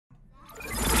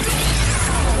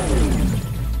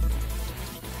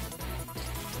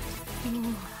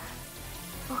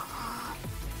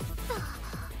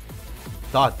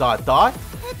Dot dot dot?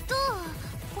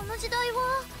 この時代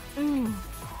は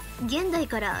現代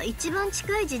から一番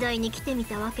近い時代に来てみ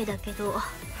たわけだけど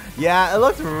Yeah, it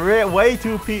looks way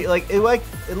too it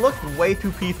looks way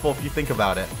too peaceful if you think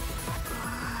about it.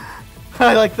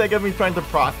 I like Sega me trying to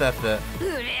process it.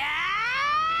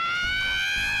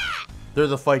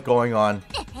 There's a fight going on.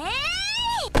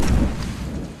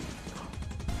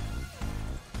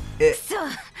 It's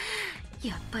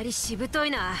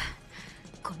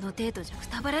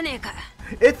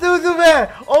Uzume!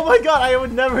 Oh my god, I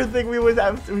would never think we would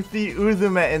have to see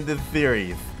Uzume in this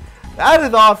series. That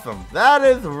is awesome. That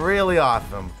is really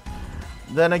awesome.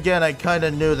 Then again, I kind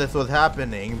of knew this was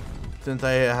happening since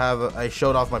I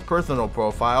showed off my personal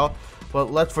profile.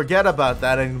 But let's forget about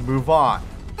that and move on.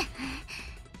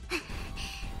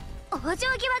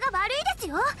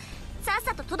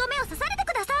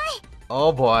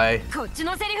 Oh boy.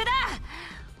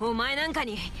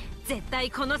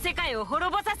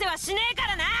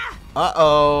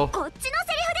 Uh-oh.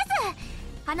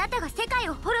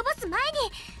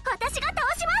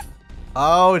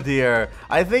 Oh dear.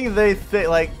 I think they say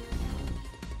like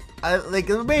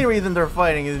the main reason they're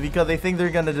fighting is because they think they're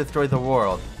gonna destroy the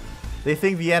world. They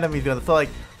think the enemy's gonna. So like,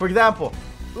 for example,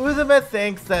 Uzume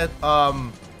thinks that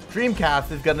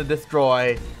Dreamcast is gonna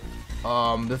destroy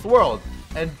this world,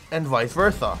 and vice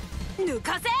versa.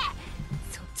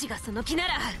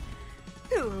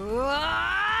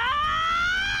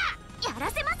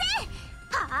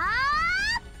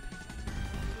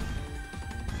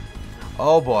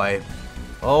 Oh boy.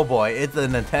 Oh boy, it's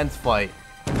an intense fight.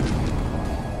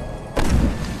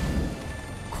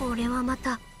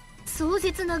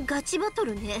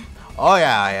 Oh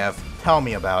yeah, I have. Tell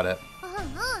me about it.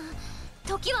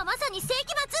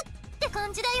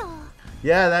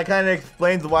 Yeah, that kind of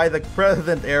explains why the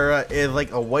present era is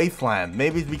like a wasteland.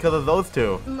 Maybe it's because of those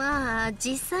two.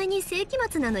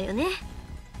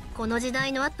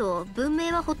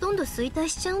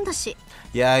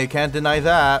 Yeah, you can't deny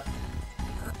that.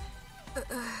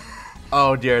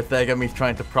 Oh dear, Segami's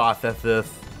trying to process this.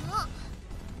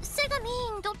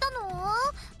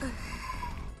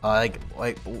 Like,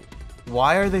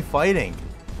 why are they fighting?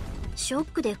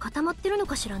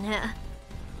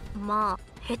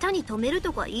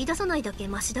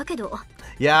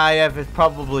 Yeah, it's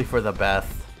probably for the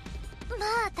best.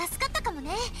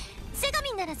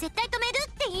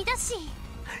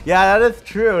 Yeah, that is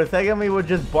true. Segami would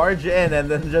just barge in and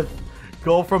then just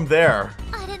go from there.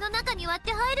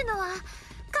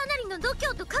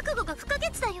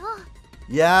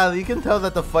 Yeah, you can tell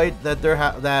that the fight that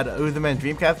that Uzume and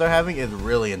Dreamcast are having is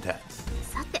really intense.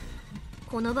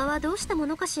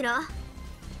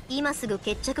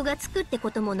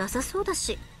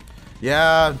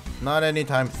 Yeah, not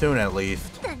anytime soon at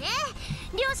least.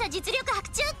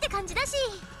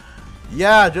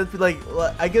 Yeah, just like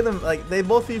I get them like they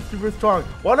both seem super strong.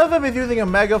 One of them is using a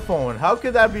megaphone. How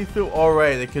could that be so? Oh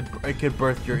right, it could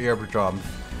burst your eardrums.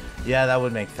 Yeah, that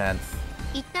would make sense.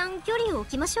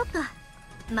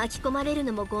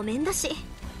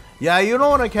 Yeah, you don't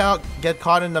want to get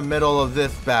caught in the middle of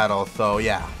this battle, so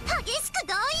yeah.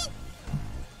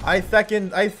 I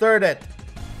third it.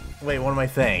 Wait, what am I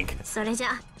saying?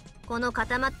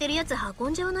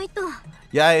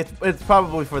 Yeah, it's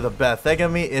probably for the best.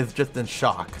 Segami is just in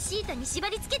shock.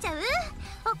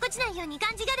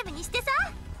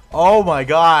 Oh my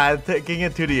god, taking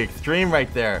it to the extreme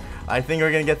right there. I think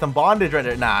we're gonna get some bondage right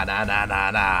there. Nah.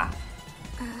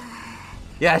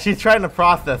 Yeah, she's trying to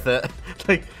process it.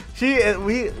 Like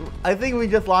I think we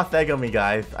just lost Segami,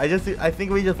 guys. I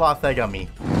think we just lost Segami.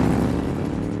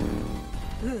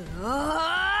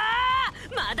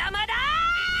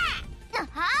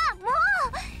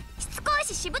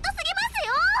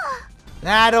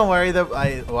 Nah, don't worry.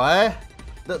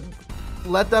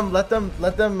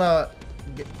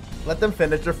 Let them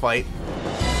finish their fight.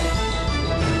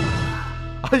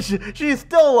 She's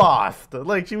still lost.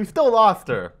 Like we still lost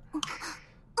her.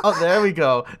 Oh, there we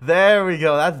go. There we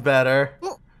go. That's better.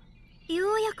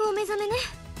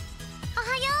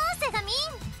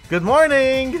 Good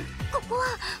morning.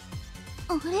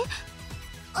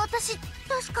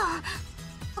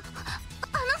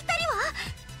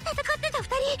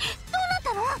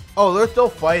 Oh, they're still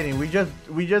fighting. We just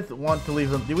want to leave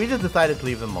them. We just decided to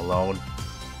leave them alone.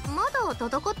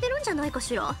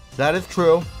 That is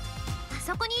true.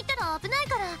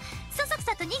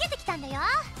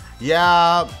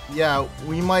 Yeah,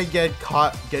 we might get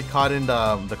caught in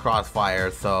the crossfire,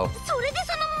 so.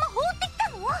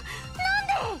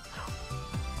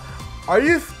 Are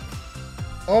you?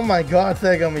 Oh my god,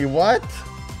 Segami, what?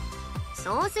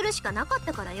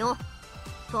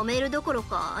 止めるどころ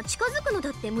か近づくのだ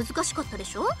って難しかったで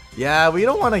しょ? Yeah, we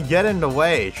don't want to get in the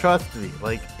way. Trust me.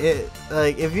 Like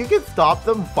if you can stop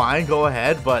them, fine, go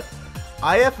ahead. But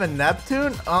IF and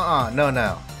Neptune,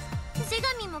 no. セ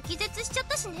ガミも気絶しちゃっ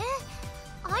たしね。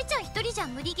愛ちゃん一人じゃ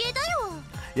無理ゲーだよ。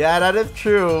Yeah, that is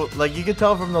true. Like you can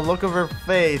tell from the look of her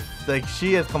face, like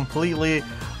she is completely.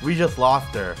 We just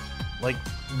lost her, like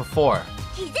before.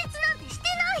 気絶なんてして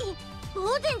ない。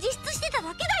呆然自失してた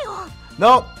だけだよ。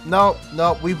No.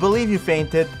 We believe you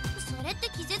fainted. それって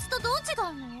気絶とどう違う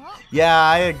の? Yeah,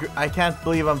 I agree. I can't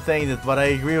believe I'm saying this, but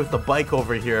I agree with the bike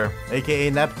over here, aka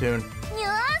Neptune. ニュ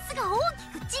アンスが大き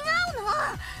く違うの。もう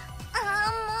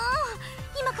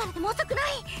今からでも遅くない。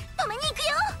止めに行くよ。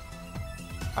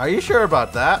Are you sure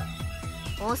about that?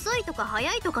 遅いとか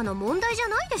早いとかの問題じゃ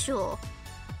ないでしょう。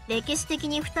歴史的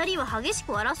に2人は激し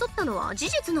く争ったのは事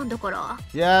実なんだから。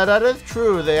Yeah, that is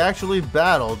true. They actually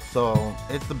battled, so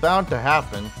it's bound to happen.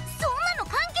 そんなの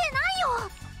関係ないよ。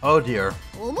Oh dear.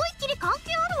 思いっきり関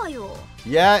係あるわよ。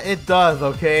Yeah, it does,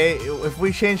 okay? If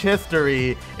we change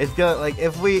history, it's gonna, like,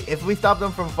 if we stop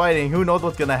them from fighting, who knows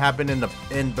what's gonna happen in the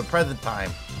present time.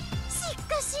 し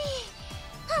かし、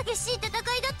激しい戦いだっ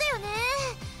たよね。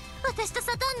私と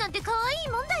サタンなんて可愛い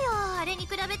もんだよ。あれに比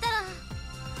べたら。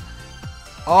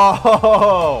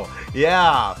Oh,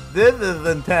 yeah. This is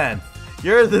intense.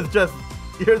 Yours is just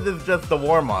the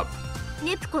warm-up.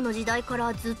 ネプコの時代か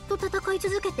らずっと戦い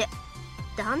続けて、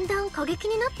だんだん過激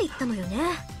になっていったのよ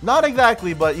ね。Not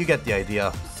exactly, but you get the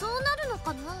idea. そうなるの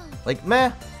かな? Like,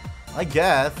 meh. I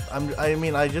guess. I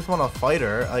mean, I just want to fight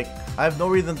her. Like, I have no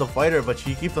reason to fight her, but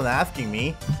she keeps on asking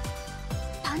me.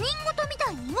 他人事み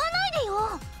たいに言わないで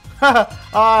よ。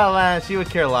Oh man, she would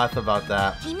care less about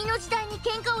that. 君の時代に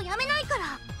喧嘩をやめないか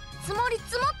ら、積もり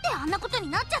積もってあんなことに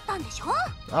なっちゃったんでしょ?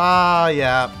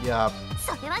 Yeah.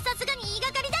 それはさすがに言いが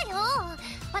かりだよ。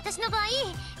私の場合、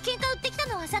喧嘩売ってきた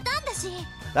のはサタンだし。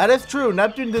That is true.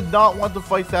 Neptune did not want to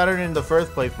fight Saturn in the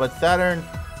first place, but Saturn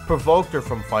provoked her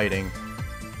from fighting.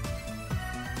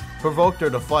 Provoked her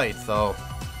to fight, so,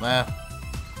 meh.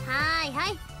 はい。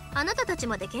あなたたち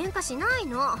まで喧嘩しない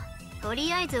の。と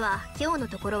りあえずは今日の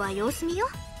ところは様子見よ。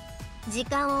時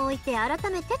間を置いて改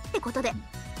めてってことで。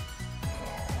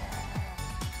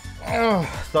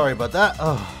Sorry about that.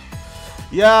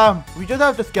 Yeah, we just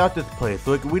have to scout this place.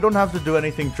 Like, we don't have to do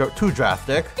anything too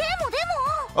drastic. で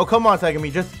も。Oh, come on,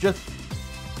 Segami. Just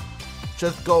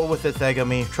go with it,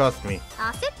 Segami. Trust me.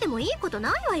 焦ってもいいことな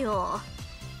いわよ。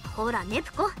ほら、ネ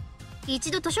プコ。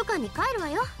一度図書館に帰るわ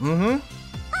よ。Mm-hmm. はい。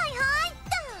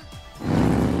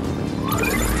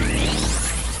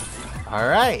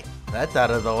Alright, that's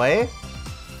out of the way.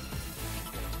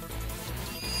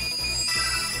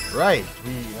 Right,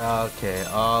 okay,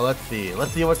 let's see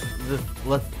what's this,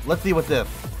 let's see what's this.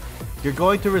 You're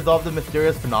going to resolve the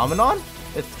mysterious phenomenon?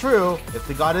 It's true, if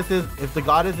the goddess is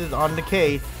on the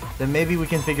case, then maybe we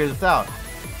can figure this out.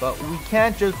 But we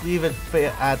can't just leave it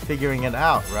at figuring it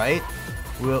out, right?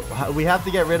 We have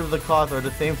to get rid of the cause or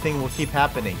the same thing will keep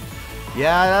happening.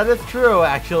 Yeah, that is true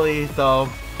actually, so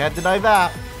can't deny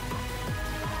that.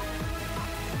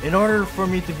 In order for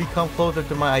me to become closer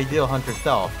to my ideal hunter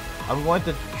self, I'm going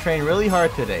to train really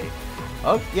hard today.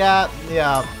 Oh, yeah.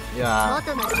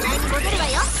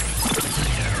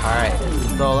 Alright,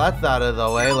 so that's out of the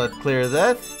way. Let's clear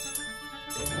this.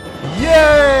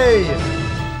 Yay!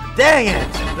 Dang it!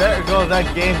 There goes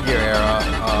that Game Gear era.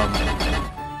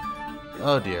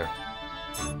 Oh dear.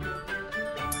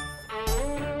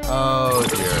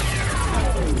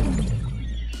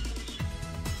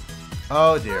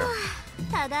 Oh dear.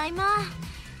 ただいま。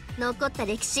残った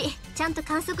歴史ちゃんと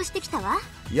観測してきたわ。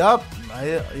Yup,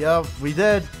 we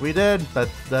did.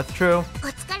 That's true. お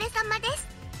疲れ様です。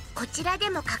こちらで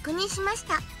も確認しまし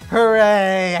た。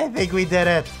 Hooray! I think we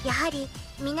did it. やはり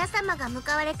皆様が向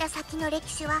かわれた先の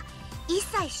歴史は一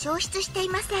切消失してい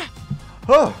ません。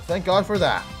 Oh, thank God for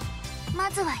that. ま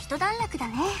ずは一段落だ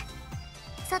ね。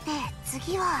さて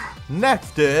次は。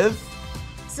 Next is.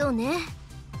 そうね。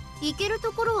行ける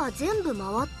ところは全部回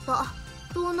った。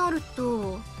となる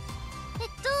と。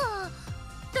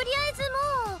とりあえず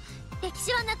もう歴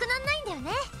史はなくなんないん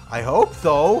だよね。 I hope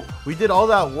so. We did all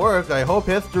that work. I hope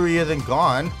history isn't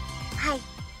gone. はい。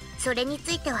それにつ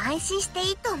いては安心して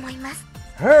いいと思います。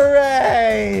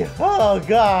 Hooray! Oh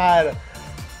God!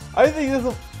 I think this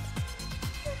will.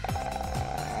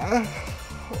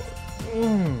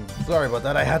 Sorry about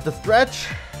that. I had to stretch.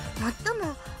 もっと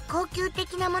も高級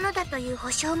的なものだという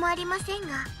保証もありません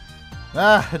が。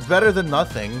It's better than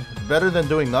nothing. It's better than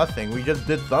doing nothing. We just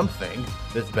did something.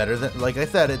 It's better than, like I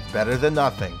said, it's better than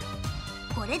nothing.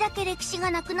 これだけ歴史が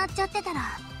なくなっちゃってたら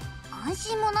安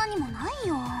心も何もない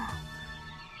よ。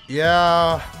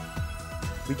Yeah.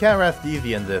 We can't rest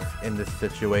easy in this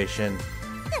situation.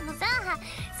 でもさ、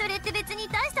それって別に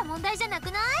大した問題じゃなく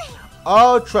ない？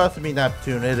 Oh, trust me,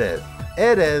 Neptune, it is.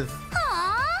 It is.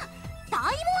 はあ？大問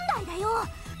題だよ。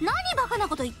何バカな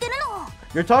こと言ってる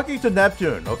の？ You're talking to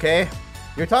Neptune, okay?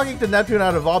 You're talking to Neptune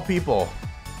out of all people.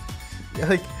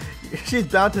 Like, she's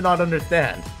bound to not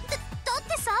understand. だっ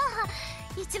てさ、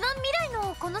一番未来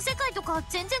のこの世界とか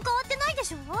全然変わってないで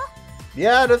しょ？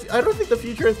 Yeah, I don't think the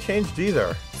future has changed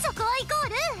either. そこはイコー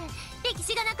ル歴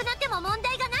史がなくなっても問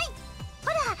題がない。ほ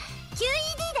ら、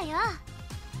QED だよ。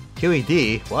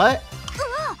 QED? What?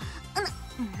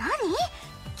 何？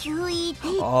 QED って。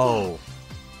Oh.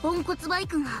 ポンコツバイ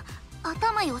クが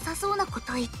頭良さそうなこ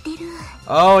と言ってる。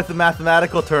Oh, it's a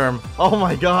mathematical term. Oh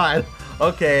my god.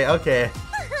 Okay, okay.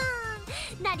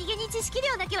 何気に知識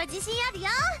量だけは自信あるよ。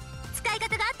使い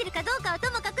方が合ってるかどうかは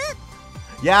ともかく。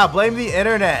Yeah, blame the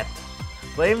internet.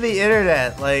 Blame the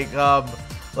internet. Like,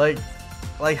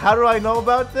 how do I know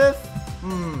about this?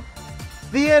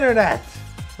 The internet.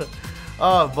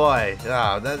 Oh boy.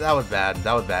 Oh, that was bad.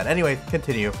 That was bad. Anyway,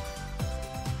 continue.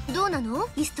 どうなの？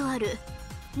イストアル。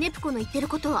ネプコの言ってる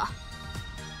ことは。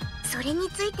それに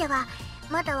ついては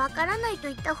まだわからないと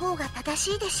言った方が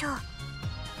正しいでしょう。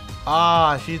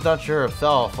Ah, she's not sure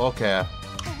herself. Okay.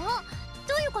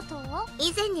 どういうこと？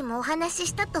以前にもお話し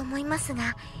したと思います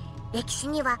が、歴史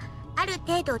にはある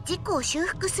程度自己を修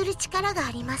復する力が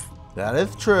あります。That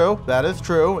is true. That is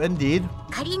true, indeed.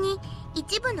 仮に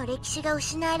一部の歴史が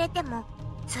失われても、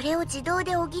それを自動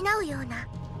で補うような。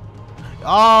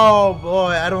Oh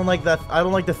boy, I don't like that. I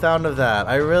don't like the sound of that.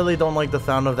 I really don't like the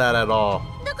sound of that at all.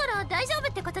 だから大丈夫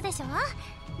ってことでしょ？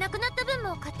なくなった分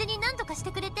も勝手に何とかし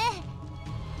てくれて。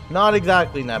Not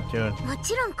exactly, Neptune. も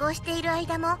ちろんこうしている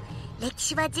間も歴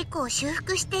史は自己を修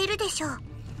復しているでしょう。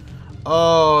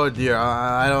Oh dear,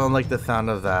 I don't like the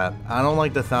sound of that. I don't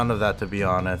like the sound of that, to be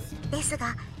honest. です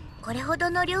が、これほ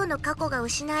どの量の過去が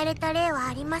失われた例は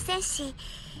ありませんし、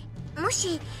も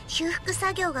し修復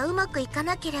作業がうまくいか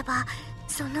なければ、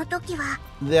その時は。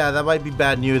Yeah, that might be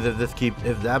bad news if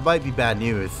that might be bad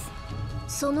news.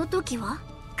 その時は？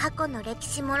過去の歴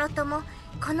史もろとも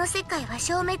この世界は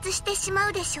消滅してしま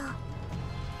うでしょう。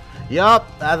Yup,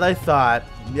 as I thought.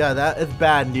 Yeah, that is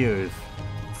bad news.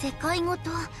 世界ごと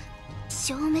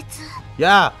消滅。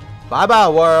Yeah, bye bye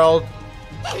world.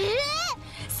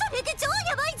 それで超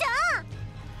やばいじゃん。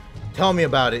Tell me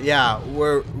about it. Yeah,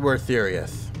 we're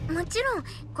serious. もちろん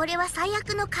これは最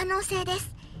悪の可能性です。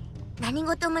何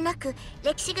事もなく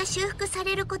歴史が修復さ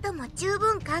れることも十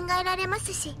分考えられま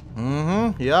すし。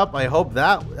Yup, I hope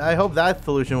that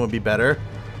solution would be better.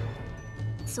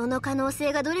 その可能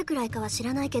性がどれくらいかは知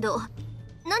らないけど、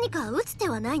何か打つ手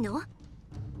はないの？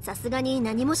さすがに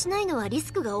何もしないのはリ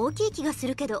スクが大きい気がす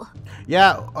るけど。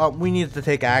Yeah, we need to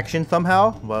take action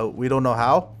somehow, but we don't know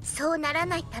how. そうなら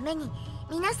ないために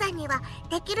皆さんには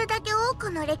できるだけ多く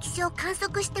の歴史を観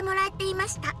測してもらっていま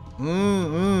した。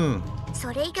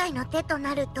それ以外の手と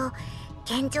なると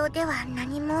現状では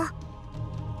何も。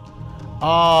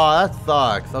Oh, that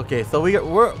sucks. Okay, so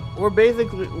we're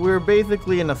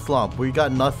basically in a slump. We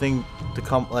got nothing to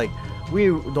come. Like,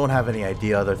 we don't have any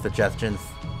idea, other suggestions.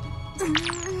 ほ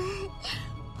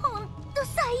んと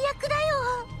最悪だよ。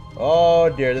Oh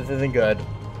dear, this isn't good.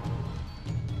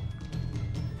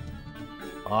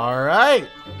 All right,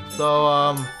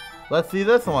 so let's see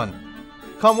this one.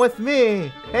 Come with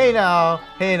me. Hey now,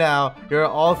 you're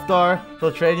an all-star,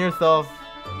 so train yourself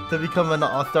to become an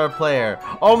all-star player.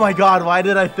 Oh my god, why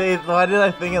did I think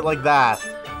it like that?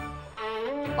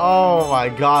 Oh my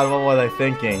god, what was I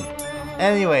thinking?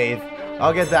 Anyways,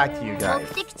 I'll get back to you guys.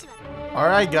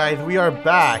 Alright guys, we are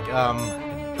back.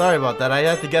 Sorry about that, I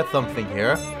had to get something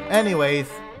here. Anyways.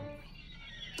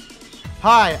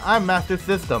 Hi, I'm Master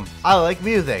System. I like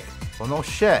music. Well, no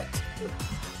shit.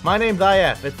 My name's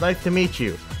IF, it's nice to meet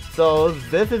you. So,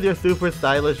 this is your super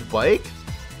stylish bike?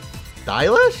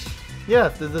 Stylish?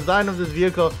 Yes, the design of this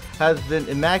vehicle has been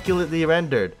immaculately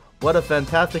rendered. What a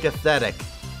fantastic aesthetic.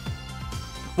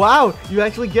 Wow, you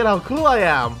actually get how cool I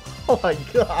am. Oh my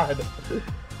god.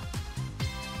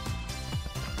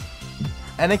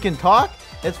 And it can talk?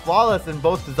 It's flawless in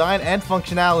both design and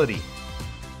functionality.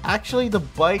 Actually, the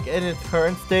bike in its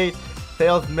current state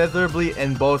fails miserably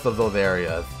in both of those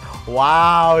areas.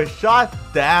 Wow, shot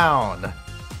down.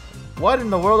 What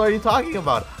in the world are you talking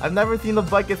about? I've never seen a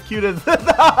bike as cute as this.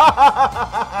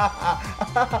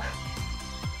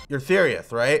 You're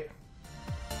serious, right?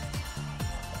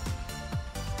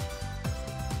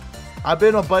 I've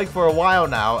been on a bike for a while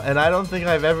now, and I don't think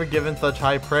I've ever given such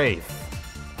high praise.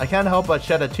 I can't help but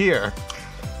shed a tear.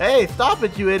 Hey, stop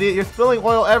it, you idiot. You're spilling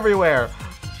oil everywhere.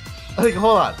 Like,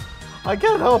 hold on. I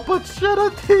can't help but shed a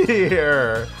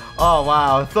tear. Oh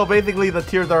wow. So basically the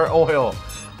tears are oil.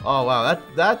 Oh wow.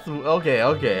 That's okay.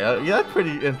 Yeah, that's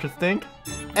pretty interesting.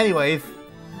 Anyways.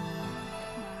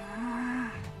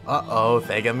 Uh-oh,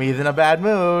 Segami's in a bad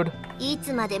mood. い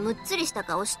つまでむっつりした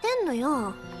顔してんの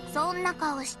よ。そんな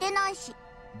顔してないし。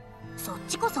そっ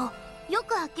ちこそよ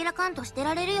くあっけらかんとして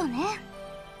られるよね。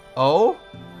Oh?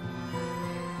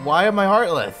 Why am I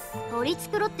heartless? 取り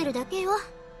繕ってるだけよ。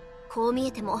こう見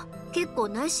えても結構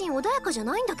内心穏やかじゃ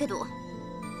ないんだけど。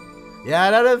Yeah,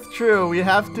 that is true. We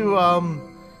have to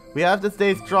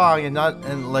stay strong and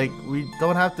like we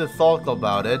don't have to sulk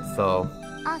about it. So.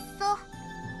 あ、そう。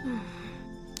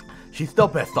She's still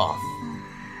pissed off.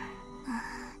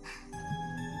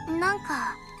 なん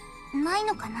かない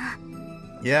のかな。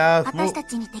Yeah. 私た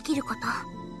ちにできること。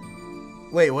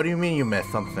Wait, what do you mean you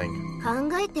missed something? 考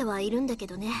えてはいるんだけ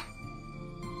どね。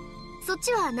そっ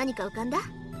ちは何か浮かんだ？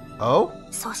 Oh?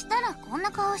 そしたらこん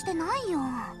な顔してないよ。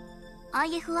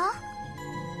IF は？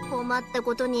困った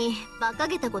ことに馬鹿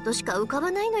げたことしか浮か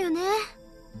ばないのよね。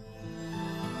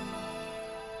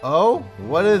Oh?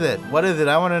 What is it? What is it?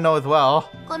 I want to know as well.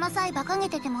 この際馬鹿げ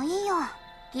ててもいいよ。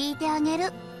聞いてあげ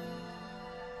る。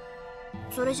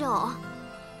それじゃあ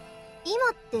今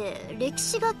って歴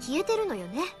史が消えてるのよ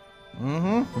ね。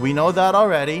Mm-hmm. We know that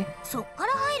already. そっか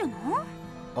ら入るの？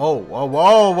 Oh, whoa,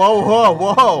 whoa, whoa, whoa,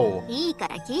 whoa. いいか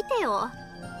ら聞いてよ。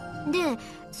で、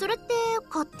それって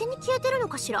勝手に消えてるの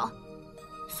かしら？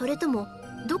それとも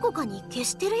どこかに消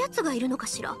してるやつがいるのか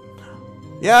しら？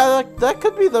 Yeah, that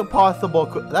could be that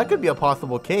could be a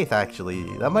possible case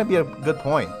actually. That might be a good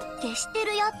point. 消して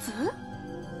るやつ？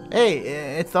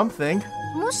 Hey, it's something.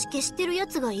 もし消してるや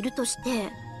つがいるとし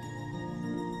て、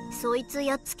そいつ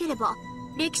やっつければ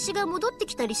歴史が戻って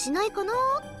きたりしないかな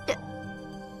って。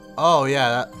Oh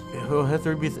yeah,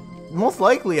 most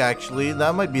likely actually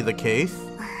that might be the case.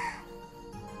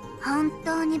 本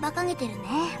当に馬鹿げてるね。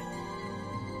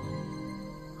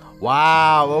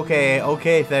Wow, okay,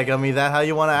 Segami, is that how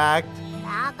you want to act?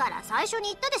 だから最初に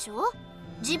言ったでしょ。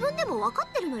自分でも分か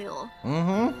ってるのよ。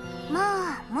Mm-hmm.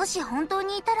 まあ、もし本当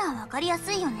にいたら分かりや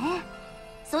すいよね。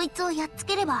そいつをやっつ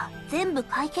ければ全部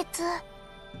解決。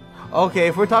Okay,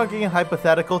 if we're talking in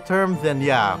hypothetical terms, then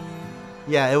yeah,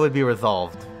 it would be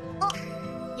resolved.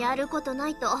 やることな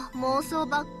いと妄想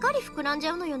ばっかり膨らんじ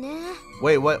ゃうのよね。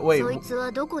Wait. そいつ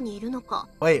はどこにいるのか。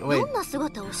Wait. どんな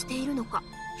姿をしているのか。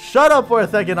Shut up for a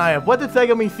second, IF. What did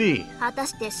Segami see? 果た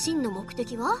して真の目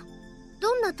的は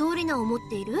どんな通り名を持っ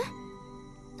ている？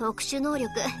特殊能力、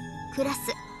クラス、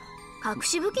隠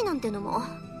し武器なんてのも。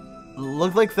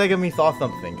Looks like Segami saw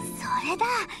something. それだよ。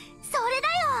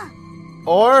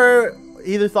Or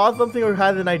either saw something or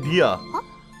had an idea.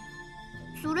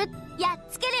 それやっ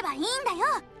つければいいんだよ。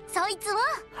そいつを。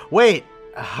Wait,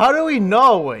 how do we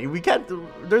know? We can't.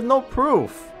 There's no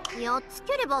proof. やっつ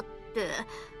ければって、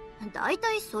だい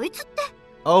たいそいつって。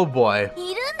Oh boy. いるんだ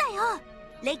よ。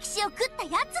歴史を食ったや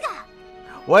つが。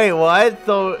Wait, what?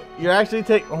 So you're actually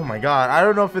Oh my god, I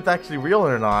don't know if it's actually real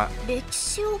or not. 歴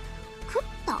史を食っ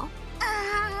た？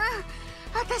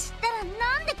私ったら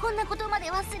なんでこんなことま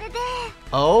で忘れて。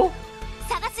Oh?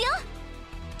 探すよ。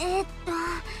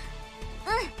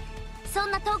そ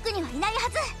んな遠くにはいないは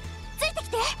ず。ついて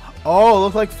きて。Oh,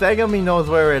 looks like Segami knows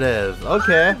where it is.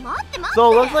 Okay. 待って。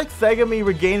So it looks like Segami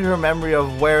regained her memory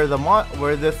of where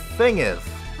this thing is.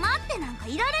 待ってなんか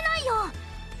いられないよ。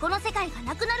この世界が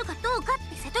なくなるかどうかっ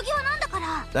て瀬戸際なんだか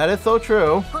ら。That is so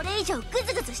true. これ以上グ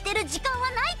ズグズしてる時間は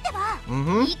ないってば。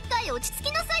Mm-hmm. 一回落ち着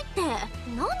きなさいって。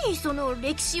何その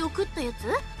歴史を食ったやつ？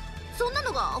そんな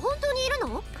のが本当にいる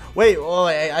の？ Wait,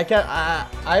 I can't.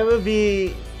 I would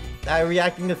be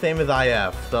reacting the same as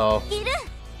IF. So. いる。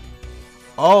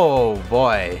Oh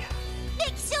boy.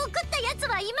 歴史を食ったやつ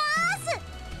はいます。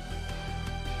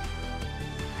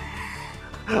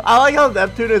I like how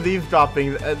Neptune is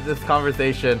eavesdropping this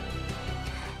conversation.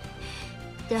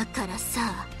 だから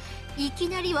さ、いき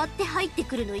なり割って入って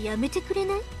くるのやめてくれ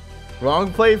ない？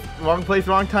 Wrong place, wrong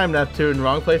time, Neptune.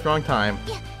 Wrong place, wrong time.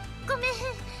 いや、ごめん。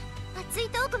熱い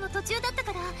トークの途中だった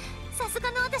から、さす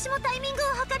がの私もタイミングを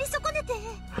測り損ねて。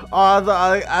I'm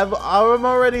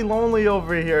already lonely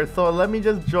over here, so let me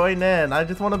just join in. I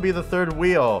just want to be the third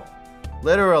wheel.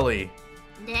 Literally.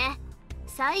 で、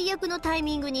最悪のタイ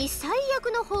ミングに最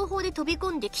悪の方法で飛び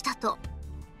込んできたと。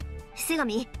セガ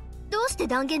ミ、どうして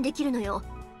断言できるのよ。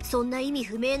そんな意味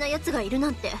不明な奴がいるな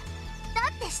んて。だっ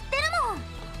て知ってるもん。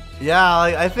Yeah,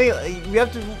 I think we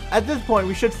have to. At this point,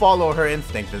 we should follow her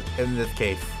instinct in this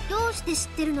case. どうして知っ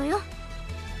てるのよ。わ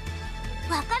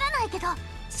からないけど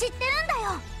知ってるんだ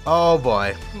よ。Oh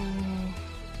boy.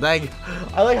 Like,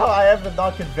 I like how I have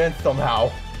not convinced somehow.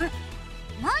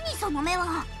 何その目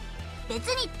は。別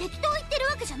に適当言ってる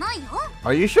わけじゃないよ。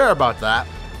 Are you sure about that?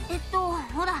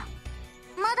 ほら、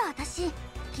まだ私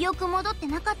記憶戻って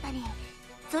なかったり、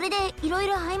それでいろい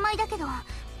ろ曖昧だけど、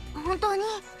本当に。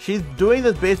 She's doing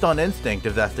this based on instinct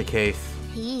if that's the case.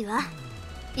 いいわ、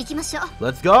行きましょう。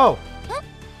 Let's go.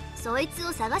 そいつ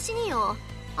を探しによ。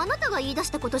あなたが言い出し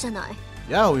たことじゃない。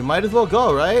 Yeah, we might as well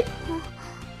go, right?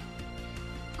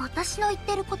 私の言っ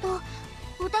てること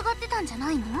疑ってたんじゃ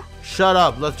ないの？ Shut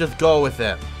up. Let's just go with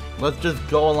it. Let's just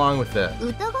go along with it.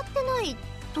 疑ってない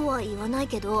とは言わない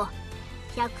けど、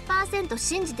100%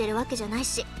 信じてるわけじゃない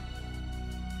し。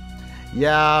 Yeah,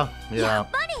 や yeah. っ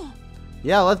ぱり。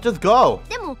 Yeah, let's just go.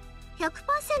 でも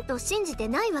 100% 信じて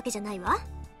ないわけじゃないわ。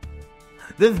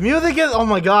 This music is... Oh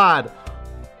my god.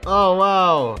 Oh,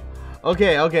 wow.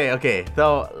 Okay.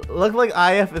 So, looks like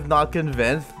IF is not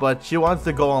convinced, but she wants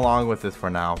to go along with this for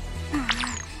now.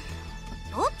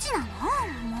 どっちな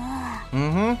の？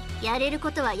もう。やれる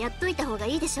ことはやっといた方が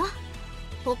いいでしょ。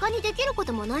他にできるこ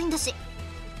ともないんだし。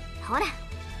ほら。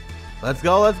 Let's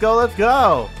go.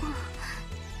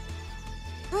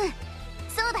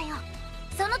 そうだよ。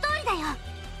その通りだよ。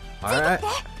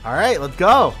 Alright, let's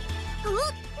go.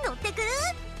 乗ってく？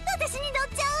私に乗っ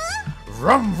ちゃう？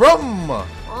 Rum rum.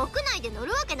 屋内で乗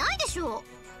るわけないでしょ。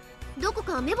どこ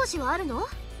か目星はあるの？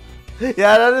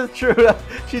 Yeah, that is true.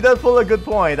 She does pull a good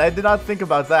point. I did not think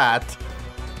about that.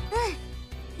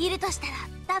 いるとしたら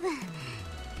多分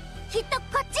きっと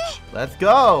こっち。 Let's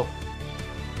go.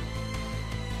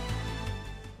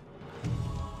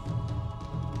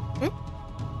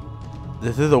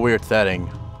 This is a weird setting.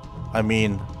 I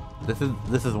mean, this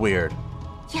is weird.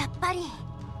 やっぱり。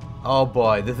 Oh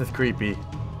boy, this is creepy.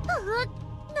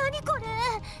 何これ？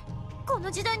この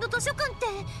時代の図書館って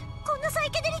こんなサイ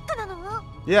ケデリックなの？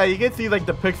 Yeah, you can see like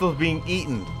the pixels being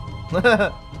eaten.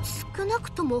 少な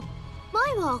くとも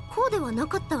前はこうではな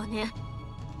かったわね。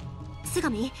菅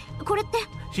見、これって。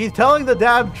 She's telling the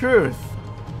damn truth.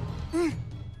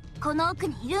 この奥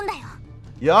にいるんだよ。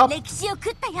 Yup. 歴史を食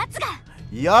ったやつが。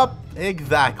 Yup,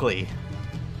 exactly.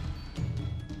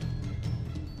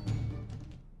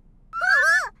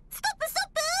 ストップ。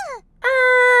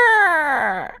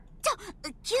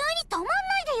急に止まんな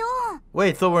いでよ。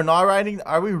 Wait, so we're not riding?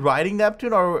 Are we riding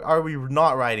Neptune or are we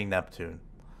not riding Neptune?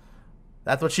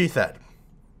 That's what she said.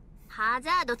 ハ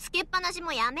ザードつけっぱなし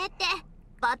もやめて。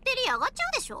バッテリー上がっちゃ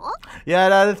うでしょ？ Yeah,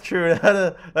 that is true. That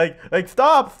is, like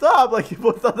stop. Like you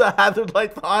put some of the hazard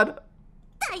lights on.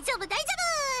 大丈夫。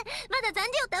まだ残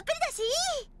量たっぷりだし。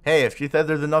 Hey, if she says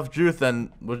there's enough juice,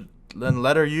 then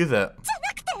let her use it. じゃな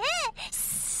くて、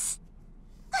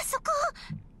あそこ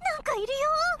なんかいるよ。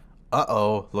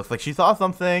 Uh-oh, looks like she saw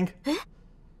something.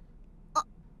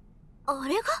 あ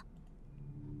れが？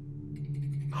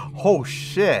 Oh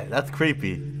shit, that's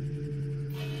creepy.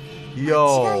 間違い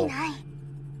Yo. ない。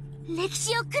歴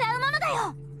史を食らうものだ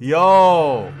よ。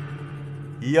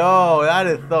 Yo, that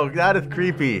is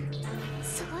creepy.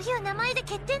 そういう名前で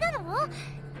決定なの？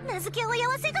名付け親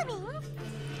はセガミン？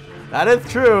 That is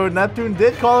true. Neptune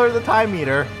did call her the time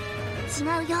meter. 違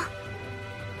うよ。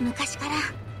昔から、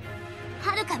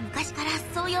はるか昔から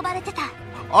そう呼ばれてた。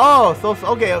 Oh, so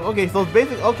so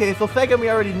basically, so Segami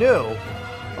already knew.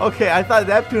 Okay, I thought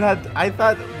Neptune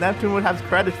would have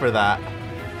credit for that.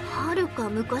 はるか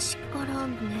昔から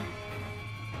ね。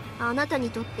あなたに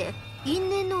とって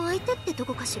因縁の相手ってと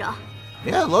こかしら？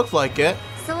 Yeah, it looks like it.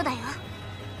 そうだよ。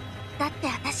だって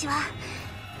私は。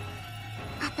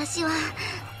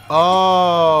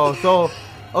 Oh, so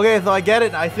I get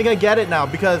it. I think I get it now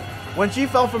because when she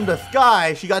fell from the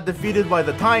sky, she got defeated by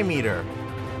the time meter.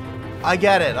 I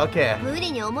get it. Okay. 無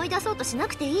理に思い出そうとしな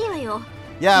くていいわよ。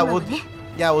 Yeah, 今はね。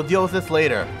 we'll deal with this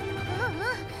later.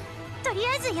 とり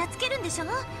あえずやっつけるんでしょ？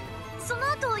そ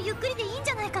の後ゆっくりでいいん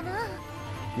じゃないかな。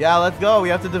 Yeah, let's go. We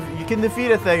have to. You can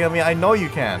defeat it, Segami. I know you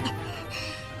can.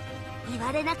 言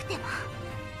われなくても、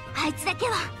あいつだけ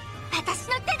は私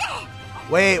の手で。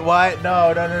 Wait, what?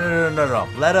 No.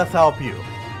 Let us help you.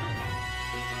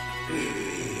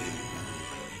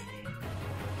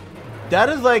 That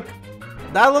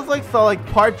looks like so like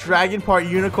part dragon, part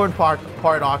unicorn, part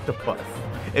octopus.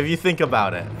 If you think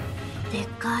about it. で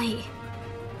かい。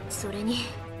それに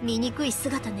醜い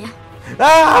姿ね。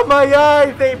 Ah, my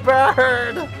eyes, they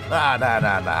burn. Nah.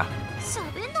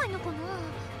 喋んないのかな。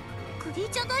クリー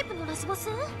チャータイプのラスボス？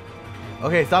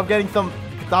 Okay, stop getting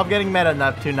meta,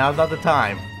 Neptune. Now's not the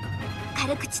time.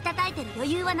 軽口叩いてる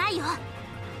余裕はないよ。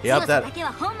 Yep, 強さだけ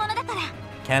は本物だから。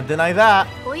 can't deny that.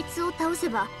 こいつを倒せ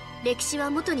ば歴史は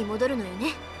元に戻るのよ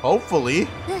ね。 Hopefully.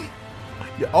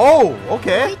 Oh, こ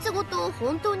okay. いつごと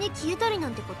本当に消えたりな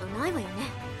んてことないわよね。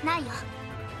ないよ。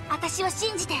私を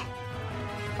信じて。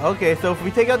 Okay, so if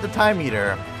we take out the time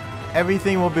meter,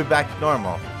 everything will be back to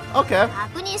normal. Okay.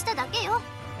 確認しただけよ。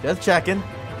 Just checking.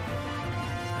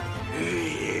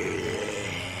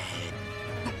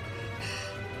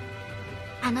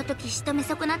 あの時仕留め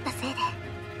損なったせいで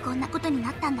こんなことに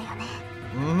なったんだよね。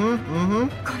Mm-hmm. Mm-hmm.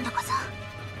 今度こ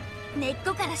そ根っ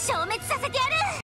こから消滅させてやる。